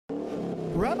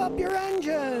Rev up your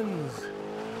engines.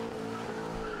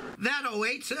 That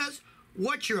 08 says,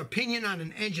 what's your opinion on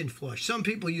an engine flush? Some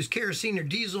people use kerosene or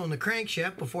diesel in the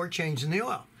crankshaft before changing the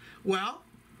oil. Well,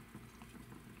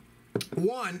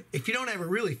 one, if you don't have a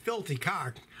really filthy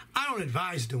car, I don't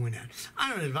advise doing that. I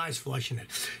don't advise flushing it.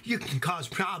 You can cause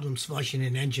problems flushing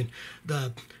an engine.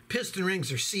 The piston rings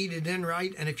are seated in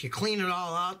right, and if you clean it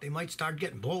all out, they might start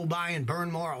getting blow by and burn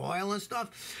more oil and stuff.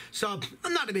 So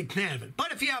I'm not a big fan of it.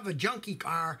 But if you have a junky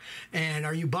car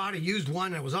or you bought a used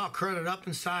one that was all crudded up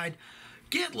inside,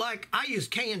 get like, I use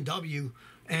K&W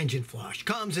engine flush.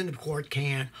 Comes in the quart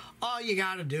can. All you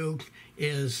got to do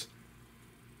is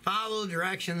follow the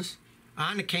directions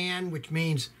on the can, which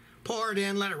means pour it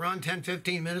in, let it run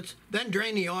 10-15 minutes, then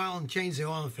drain the oil and change the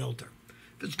oil filter.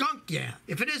 If it's gunk, yeah.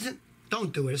 If it isn't,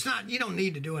 don't do it. It's not, you don't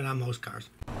need to do it on most cars.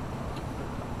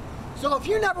 So if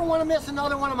you never want to miss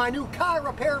another one of my new car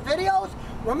repair videos,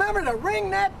 remember to ring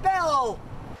that bell.